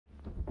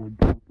on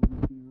top of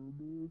the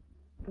pyramid,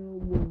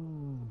 Ella.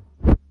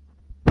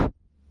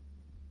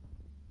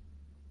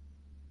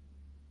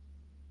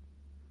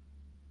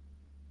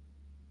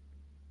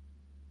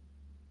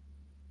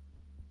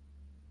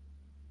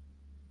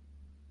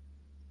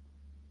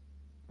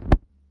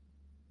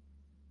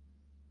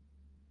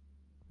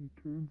 Your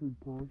turns and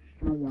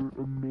posture were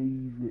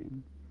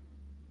amazing.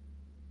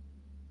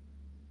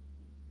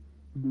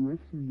 And the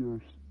rest of you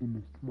are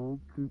in a small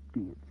group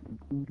dance,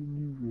 including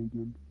you,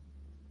 Reagan.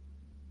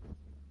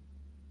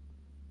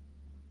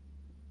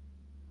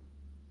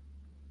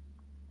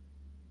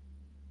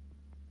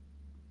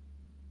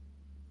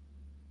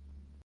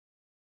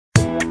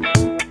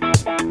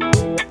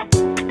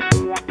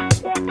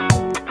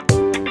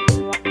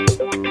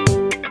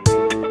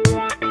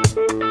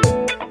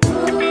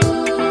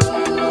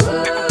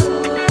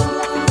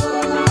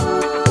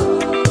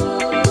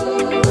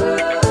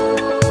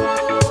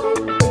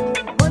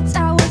 Once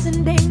I was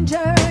in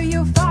danger,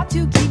 you fought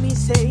to keep me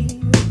safe.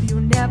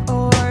 You never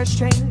were a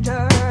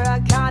stranger,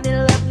 a kind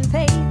and loving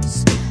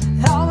face.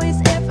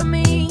 Always there for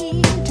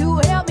me, to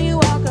help me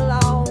walk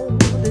along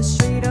the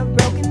street of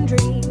broken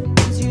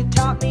dreams. You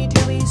taught me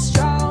to be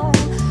strong.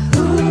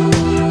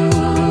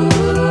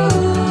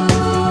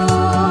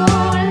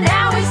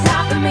 Now it's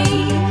time for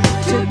me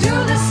to do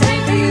the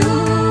same for you.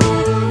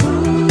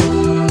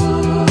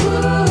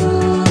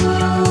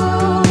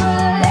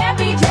 Let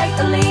me take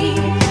the lead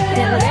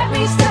and let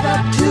me step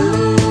up too.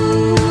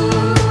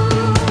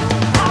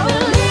 I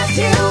will lift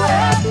you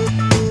up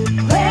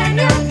when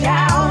you're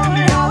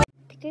down.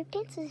 The group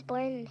dance was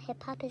born and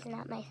hip-hop is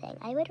not my thing.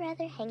 I would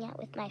rather hang out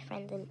with my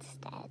friends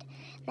instead.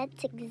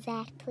 That's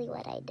exactly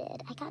what I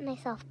did. I got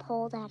myself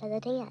pulled out of the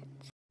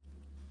dance.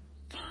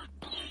 Third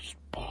place,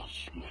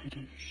 boss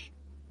ladies.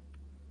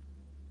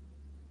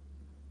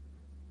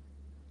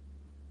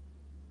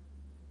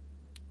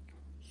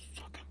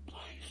 Second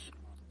place,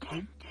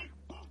 pancake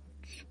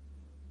boots.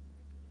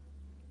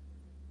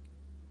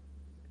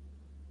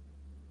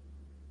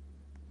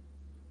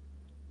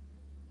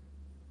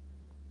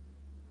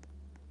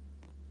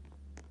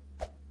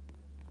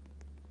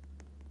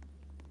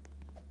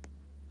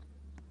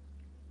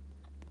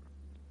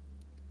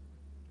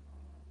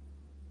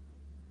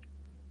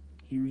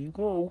 Here you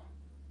go.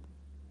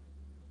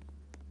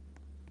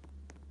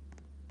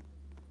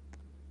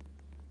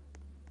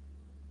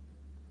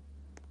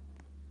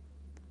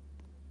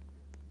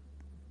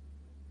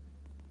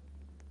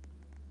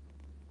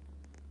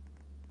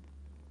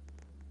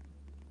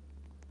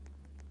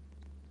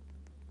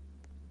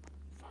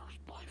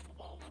 First place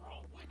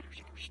overall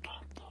winners are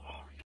Stop the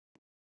Heart.